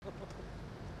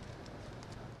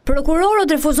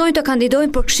Prokurorët refuzojnë të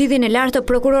kandidojnë për Këshillin e Lartë të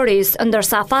Prokurorisë,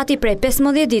 ndërsa Afati prej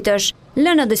 15 ditësh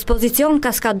lënë në dispozicion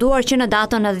ka skaduar që në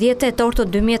datën 10 tetor të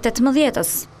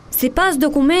 2018-s. Sipas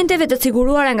dokumenteve të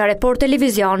siguruara nga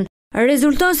ReportTv,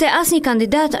 rezulton se asnjë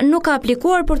kandidat nuk ka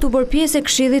aplikuar për të bërë pjesë e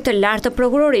Këshillit të Lartë të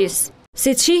Prokurorisë.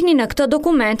 Si të shihni në këtë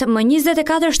dokument, më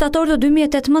 24 shtator të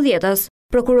 2018-s,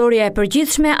 prokuroria e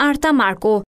përgjithshme Arta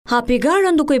Marku hapi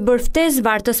garën duke i bërë ftesë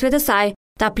vartësve të saj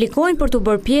të aplikojnë për të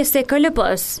bërë pjesë e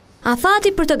KLP-s. Afati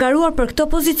për të garuar për këtë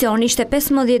pozicion ishte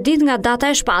 15 ditë nga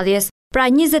data e shpadhjes, pra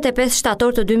 25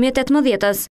 shtator të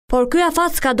 2018-s, por ky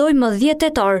afat skadoi më 10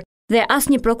 tetor dhe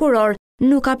asnjë prokuror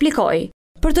nuk aplikoi.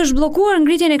 Për të zhbllokuar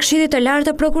ngritjen e Këshillit të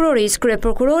Lartë të Prokurorisë,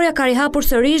 kryeprokuroria ka rihapur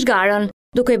sërish garën,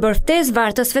 duke i bërë ftesë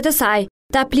vartësve të saj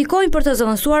të aplikojnë për të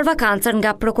zëvendësuar vakancën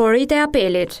nga prokuroritë e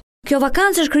apelit. Kjo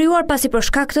vakancë është krijuar pasi për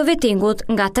shkak të vettingut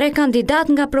nga 3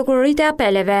 kandidat nga prokuroritë e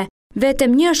apeleve,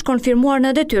 vetëm një është konfirmuar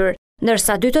në detyrë,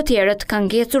 ndërsa 2 të tjerët kanë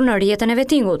ngecur në rrjetën e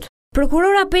vettingut.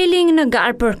 Prokuror apeli në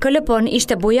garë për KLP-n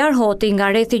ishte Bujar Hoti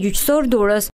nga rrethi gjyqësor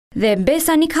Durrës dhe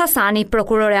Besanik Hasani,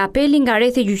 prokuror e apeli nga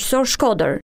rrethi gjyqësor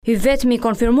Shkodër. I vetmi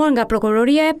konfirmuar nga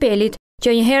prokuroria e apelit,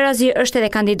 që njëherëzi është edhe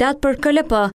kandidat për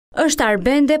KLP, është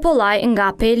Arben Depollaj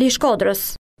nga apeli i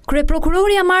Shkodrës.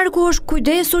 Kryeprokuroria Marku është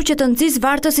kujdesur që të nxjisë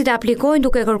vartësit e aplikojnë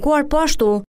duke kërkuar po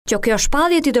ashtu që kjo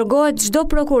shpallje t'i dërgohet çdo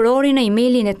prokurori në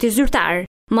emailin e tij zyrtar.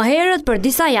 Më herët për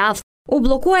disa javë u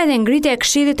bllokua edhe ngritja e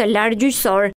Këshillit të Lartë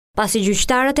gjyqësor, pasi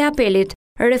gjyqtarët e apelit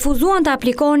refuzuan të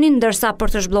aplikonin, ndërsa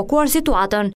për të zhbllokuar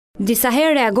situatën, disa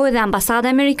herë reagoi dhe ambasada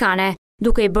amerikane,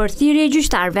 duke i bërë thirrje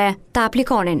gjyqtarëve të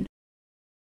aplikonin.